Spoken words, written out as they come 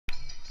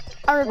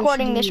I'm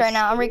recording this right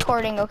now. I'm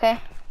recording, okay?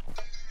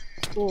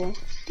 Cool.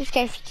 Just in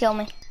case you kill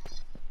me.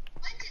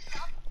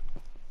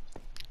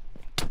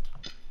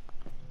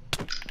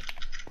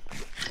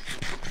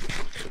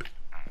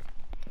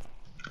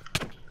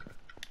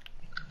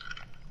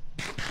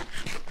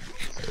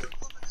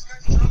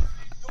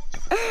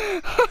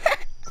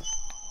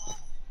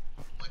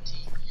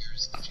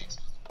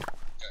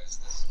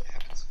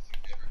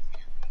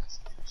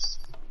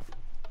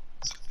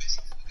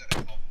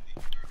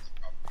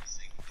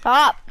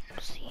 Stop.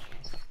 See.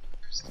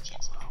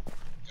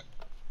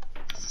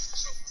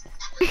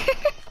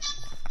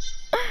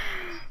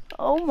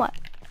 Oh my.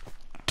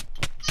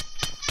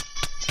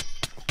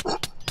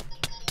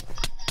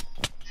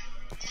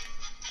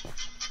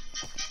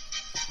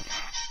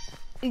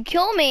 You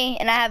kill me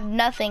and I have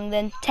nothing,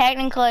 then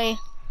technically,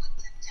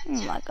 oh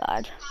my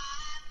god.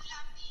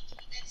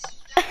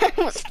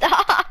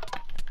 Stop.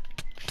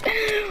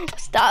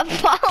 Stop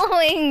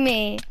following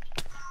me.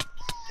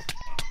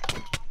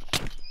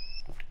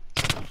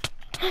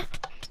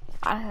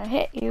 I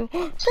hit you.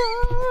 No,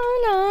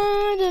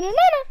 no.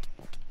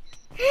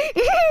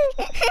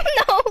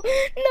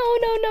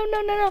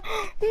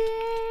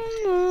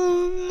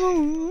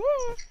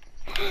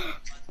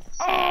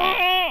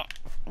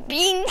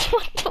 Beans,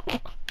 what the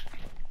fuck?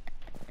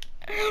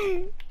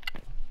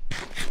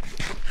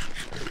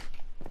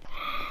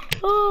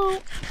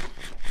 Oh.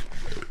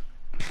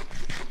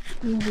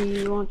 Do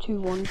you want to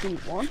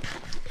 1v1?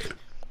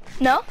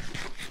 No?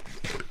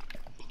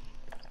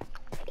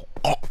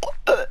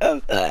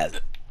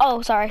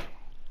 Oh, sorry.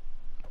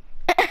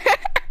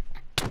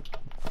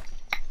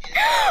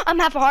 I'm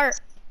half a heart.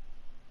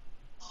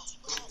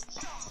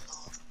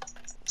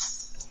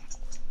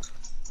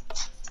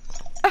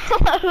 Oh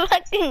my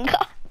fucking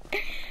god.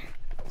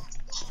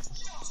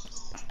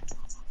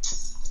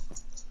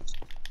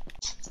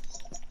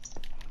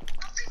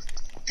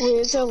 Wait,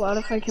 is it allowed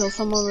if I kill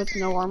someone with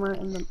no armor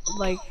in the,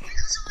 like,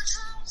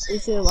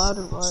 is it allowed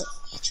or what?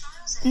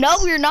 No,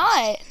 you're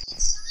not.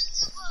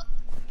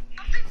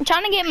 I'm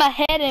trying to get in my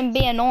head and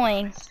be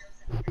annoying.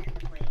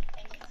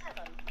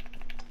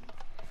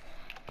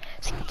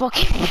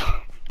 Fucking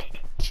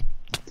bitch.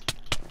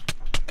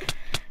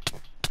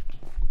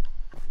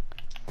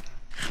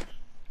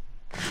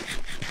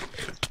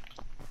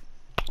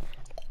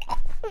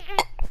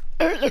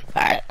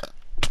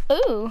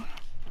 Ooh.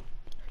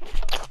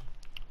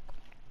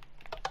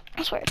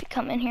 I swear if you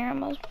come in here, I'm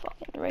gonna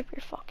fucking rip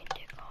your fucking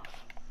dick off.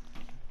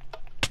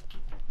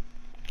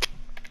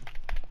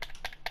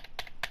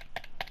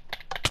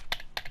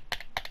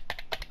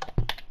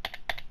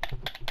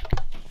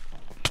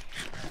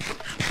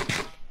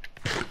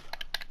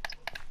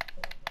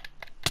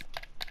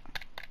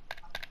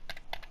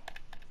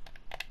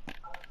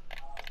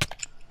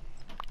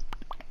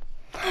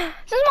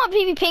 This is my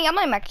PvP. I'm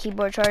on my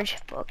keyboard charge.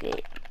 Fuck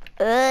it.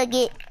 Ugh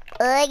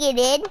it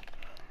did.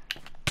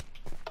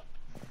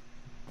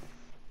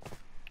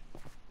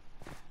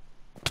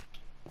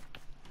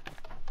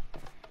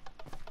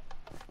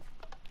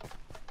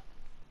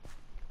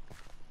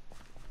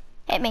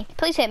 Hit me.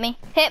 Please hit me.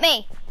 Hit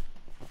me.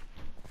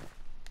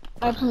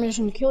 I have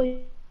permission to kill you.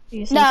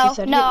 Since No, you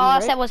said no, hit me, all I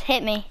right? said was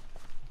hit me.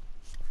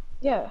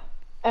 Yeah.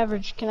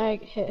 Average, can I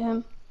hit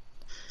him?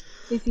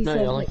 If you No,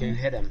 said you only hit can me.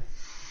 hit him.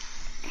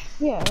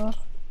 Yeah, well,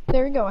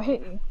 there we go, I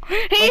hit you. He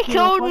Like you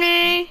told requested.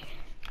 me.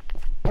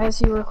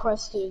 As you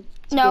requested.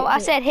 to No, get I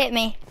hit. said hit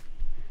me.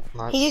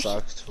 That He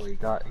sucks. Well,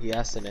 he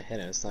asked him to hit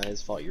him. It's not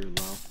his fault. You're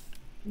low.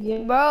 Yeah,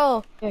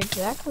 Bro,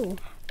 exactly.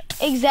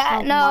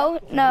 no,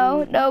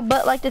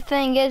 but like the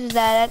thing is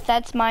that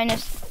that's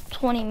minus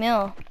 20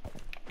 mil.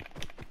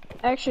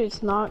 Actually,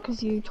 it's not,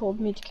 because you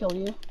told me to kill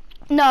you.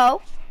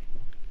 No,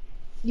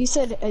 You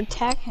said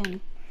attack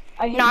him.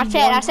 Hit No, I you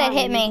said- one I said time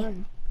hit and me. you're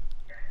done.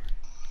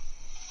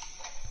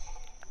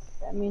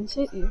 That means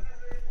hit you.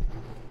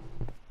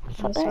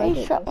 That's what I he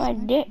did, sucked my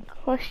listen. dick,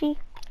 pussy.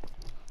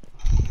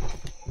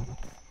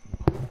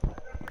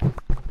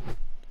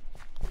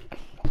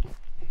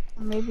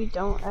 Maybe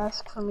don't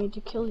ask for me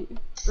to kill you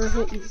or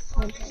hit you.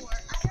 One time.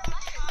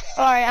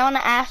 Alright, I want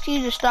to ask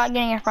you to stop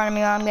getting in front of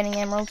me while I'm getting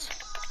emeralds.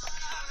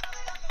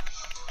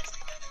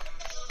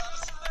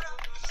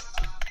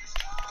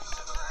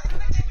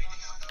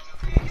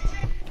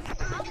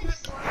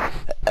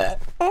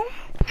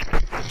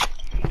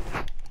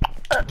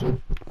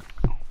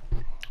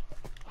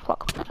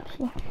 Fuck.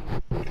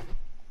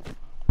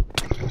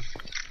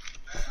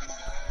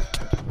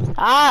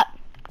 Stop.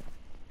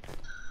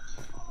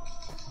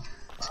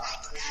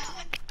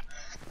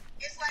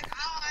 It's like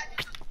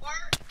odd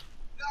work,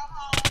 go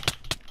home,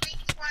 think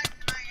twice,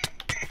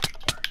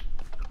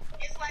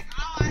 it's like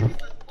odd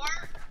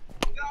work,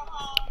 go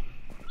home,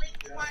 think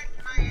twice,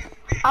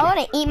 I want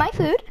to eat my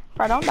food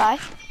if I don't die.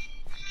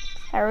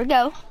 There we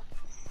go.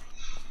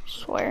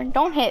 Swear,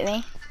 don't hit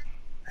me.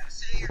 I'm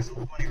sitting here so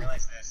funny,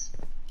 realize this.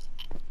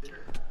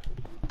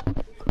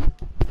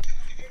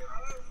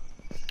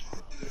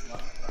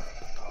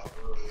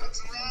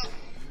 That's around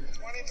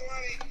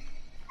 2020.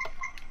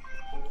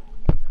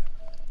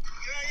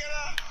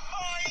 Yeah.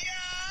 Oh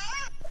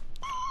yeah!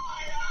 Oh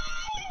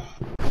yeah!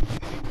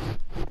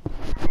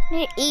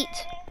 Need to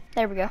eat.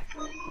 There we go.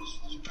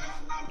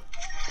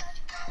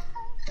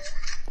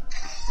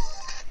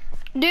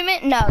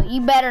 Dooman, no,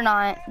 you better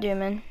not,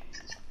 Dooman.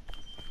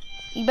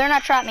 You better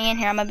not trap me in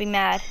here. I'm gonna be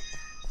mad.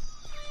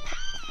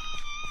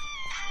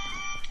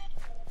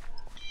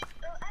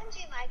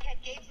 OMG, my cat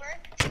gave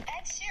birth to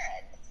Ed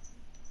Sheeran.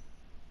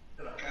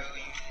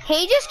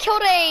 He just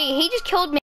killed me.